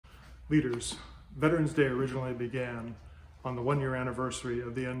Leaders, Veterans Day originally began on the one-year anniversary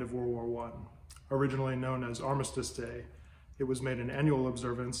of the end of World War I. Originally known as Armistice Day, it was made an annual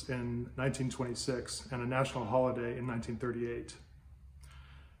observance in 1926 and a national holiday in 1938.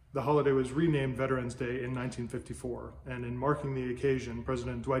 The holiday was renamed Veterans Day in 1954, and in marking the occasion,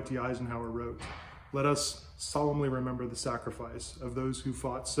 President Dwight D. Eisenhower wrote, "Let us solemnly remember the sacrifice of those who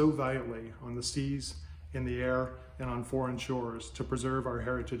fought so valiantly on the seas, in the air, and on foreign shores to preserve our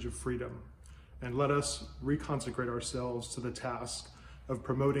heritage of freedom. And let us reconsecrate ourselves to the task of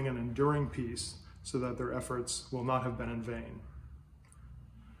promoting an enduring peace so that their efforts will not have been in vain."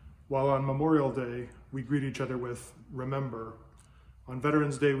 While on Memorial Day, we greet each other with "remember," on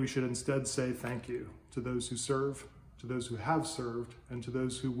Veterans Day, we should instead say thank you to those who serve, to those who have served, and to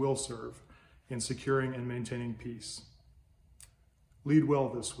those who will serve in securing and maintaining peace. Lead well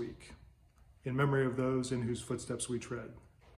this week, in memory of those in whose footsteps we tread.